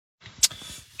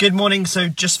Good morning. So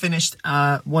just finished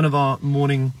one of our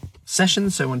morning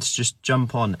sessions. So I wanted to just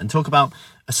jump on and talk about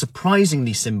a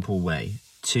surprisingly simple way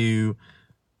to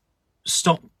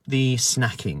stop the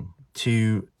snacking,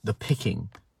 to the picking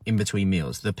in between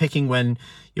meals. The picking when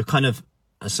you're kind of,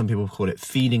 as some people call it,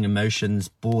 feeding emotions,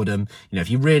 boredom. You know,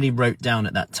 if you really wrote down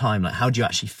at that time, like, how do you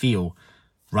actually feel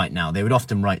right now? They would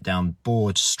often write down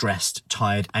bored, stressed,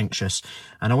 tired, anxious.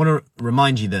 And I want to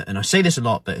remind you that, and I say this a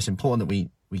lot, but it's important that we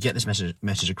get this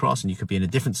message across, and you could be in a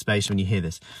different space when you hear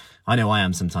this. I know I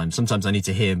am sometimes. Sometimes I need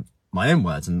to hear my own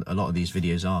words, and a lot of these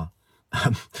videos are.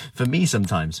 For me,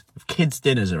 sometimes, with kids'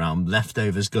 dinners around,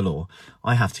 leftovers galore,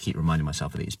 I have to keep reminding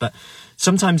myself of these. But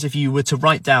sometimes if you were to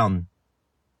write down,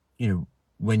 you know,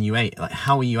 when you ate, like,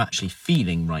 how are you actually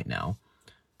feeling right now?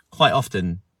 Quite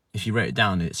often, if you wrote it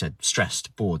down, it said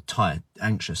stressed, bored, tired,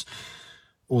 anxious,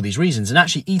 all these reasons. And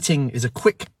actually eating is a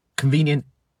quick, convenient,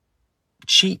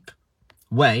 cheap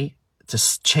way to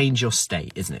change your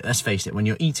state, isn't it? Let's face it, when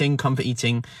you're eating, comfort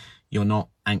eating, you're not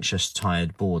anxious,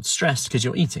 tired, bored, stressed because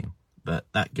you're eating. But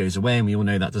that goes away, and we all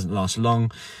know that doesn't last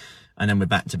long. And then we're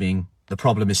back to being, the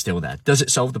problem is still there. Does it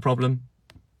solve the problem?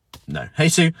 No. Hey,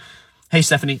 Sue. Hey,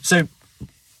 Stephanie. So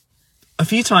a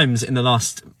few times in the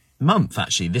last month,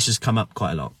 actually, this has come up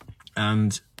quite a lot.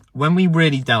 And when we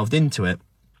really delved into it,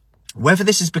 whether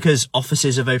this is because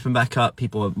offices have opened back up,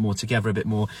 people are more together a bit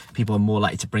more, people are more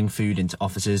likely to bring food into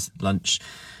offices, lunch,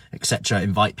 etc.,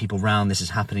 invite people round, this is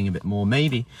happening a bit more,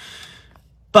 maybe.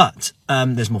 But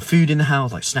there's more food in the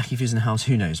house, like snacky foods in the house,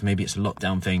 who knows, maybe it's a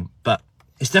lockdown thing. But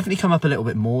it's definitely come up a little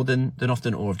bit more than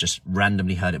often, or have just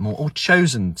randomly heard it more, or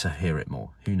chosen to hear it more,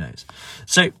 who knows.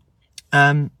 So,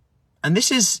 and this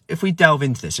is, if we delve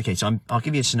into this, okay, so I'll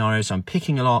give you a scenario. So I'm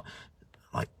picking a lot,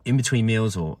 like in between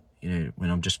meals, or, you know, when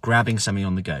I'm just grabbing something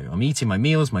on the go. I'm eating my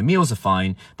meals are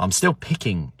fine, but I'm still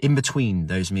picking in between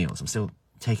those meals. I'm still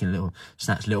taking a little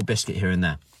snacks, little biscuit here and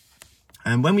there.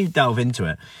 And when we delve into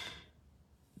it,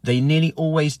 they nearly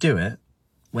always do it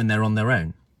when they're on their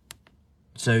own.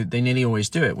 So they nearly always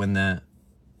do it when they're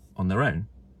on their own.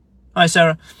 Hi,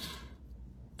 Sarah.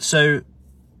 So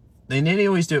they nearly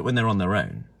always do it when they're on their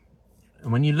own.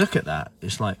 And when you look at that,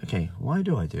 it's like, okay, why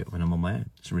do I do it when I'm on my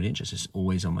own? It's really interesting. It's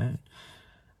always on my own.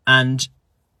 And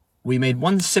we made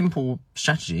one simple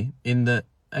strategy in that,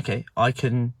 okay, I'm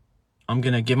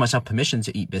going to give myself permission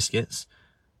to eat biscuits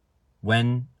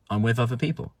when I'm with other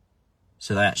people,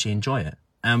 so they actually enjoy it.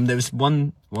 There was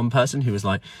one person who was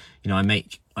like, you know,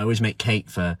 I always make cake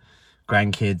for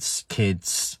grandkids,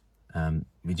 kids.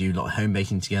 We do a lot of home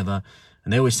baking together,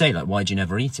 and they always say, like, why do you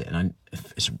never eat it? And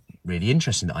it's really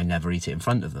interesting that I never eat it in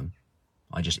front of them.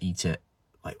 I just eat it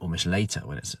like almost later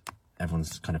when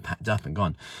everyone's kind of packed up and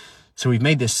gone. So we've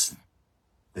made this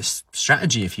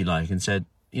strategy, if you like, and said,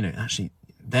 you know, actually,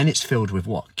 then it's filled with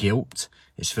what? Guilt.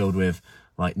 It's filled with,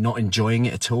 like, not enjoying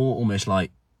it at all, almost like,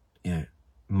 you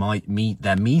know,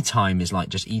 their me time is like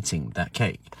just eating that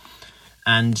cake.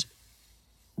 And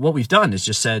what we've done is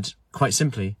just said, quite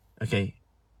simply, okay,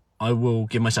 I will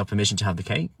give myself permission to have the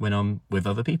cake when I'm with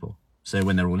other people. So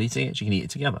when they're all eating it, you can eat it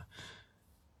together.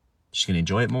 She's going to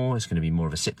enjoy it more. It's going to be more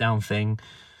of a sit-down thing.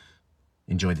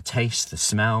 Enjoy the taste, the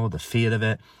smell, the feel of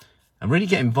it, and really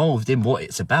get involved in what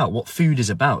it's about, what food is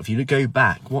about. If you go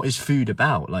back, what is food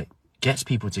about? Like, gets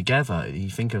people together. You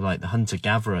think of like the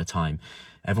hunter-gatherer time.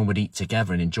 Everyone would eat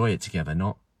together and enjoy it together,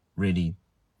 not really,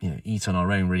 you know, eat on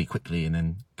our own really quickly and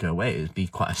then go away. It would be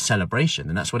quite a celebration,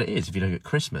 and that's what it is. If you look at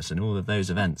Christmas and all of those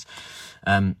events,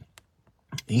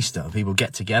 Easter, people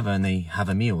get together and they have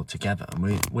a meal together,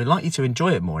 and we're likely to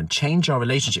enjoy it more and change our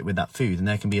relationship with that food. And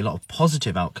there can be a lot of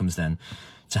positive outcomes then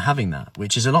to having that,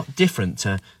 which is a lot different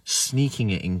to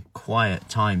sneaking it in quiet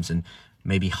times and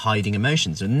maybe hiding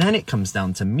emotions. And then it comes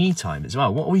down to me time as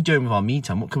well. What are we doing with our me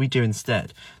time? What can we do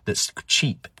instead that's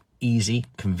cheap, easy,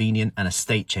 convenient, and a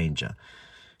state changer?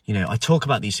 You know, I talk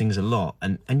about these things a lot,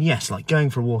 and yes, like going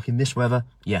for a walk in this weather,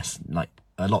 yes, like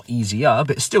a lot easier,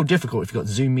 but it's still difficult if you've got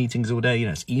Zoom meetings all day. You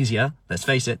know, it's easier, let's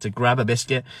face it, to grab a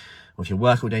biscuit, or if you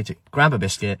work all day, to grab a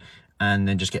biscuit and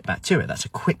then just get back to it. That's a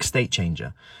quick state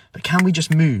changer. But can we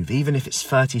just move, even if it's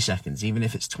 30 seconds, even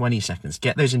if it's 20 seconds,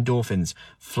 get those endorphins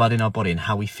flooding our body, and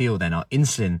how we feel then, our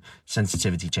insulin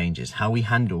sensitivity changes, how we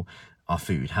handle our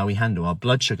food, how we handle our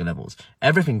blood sugar levels.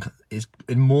 Everything is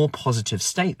in more positive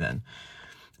state then.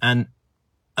 And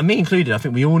me included, I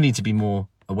think we all need to be more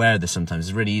aware of this sometimes.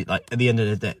 It's really, like, at the end of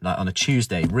the day, like on a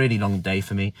Tuesday, really long day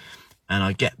for me, and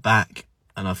I get back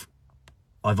and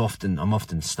I'm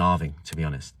often starving, to be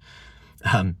honest.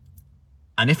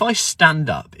 And if I stand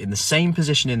up in the same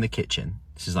position in the kitchen,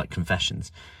 this is like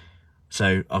confessions.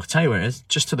 So I'll tell you where it is,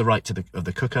 just to the right of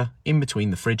the cooker, in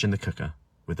between the fridge and the cooker,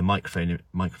 with the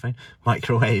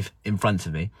microwave in front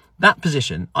of me, that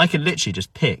position, I could literally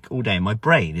just pick all day. My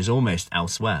brain is almost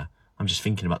elsewhere. I'm just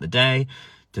thinking about the day,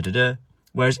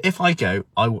 Whereas if I go,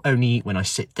 I will only eat when I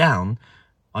sit down.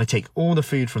 I take all the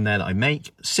food from there that I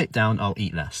make, sit down, I'll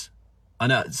eat less. I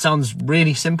know it sounds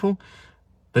really simple,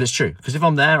 but it's true. Because if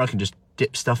I'm there, I can just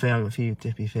dip stuff in. I've got a few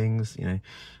dippy things,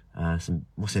 some,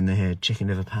 what's in there here? Chicken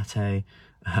liver pate,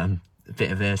 a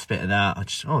bit of this, a bit of that.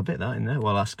 A bit of that in there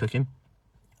while that's cooking.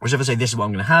 Whereas if I say this is what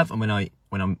I'm going to have, and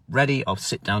when I'm ready, I'll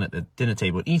sit down at the dinner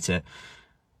table and eat it.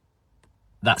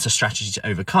 That's a strategy to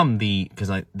overcome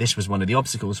because this was one of the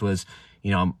obstacles was,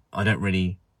 I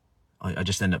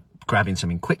just end up grabbing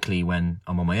something quickly when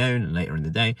I'm on my own and later in the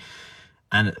day.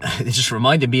 And it just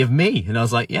reminded me of me. And I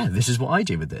was like, yeah, this is what I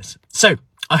do with this. So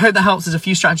I hope that helps. There's a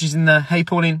few strategies in there. Hey,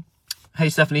 Pauline. Hey,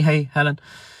 Stephanie. Hey, Helen.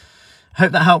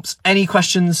 Hope that helps. Any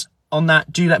questions on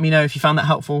that? Do let me know if you found that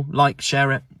helpful.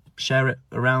 Share it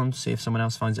around. See if someone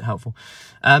else finds it helpful.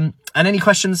 And any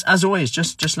questions, as always,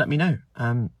 just let me know.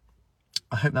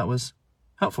 I hope that was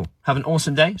helpful. Have an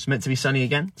awesome day. It's meant to be sunny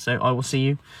again. So I will see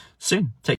you soon. Take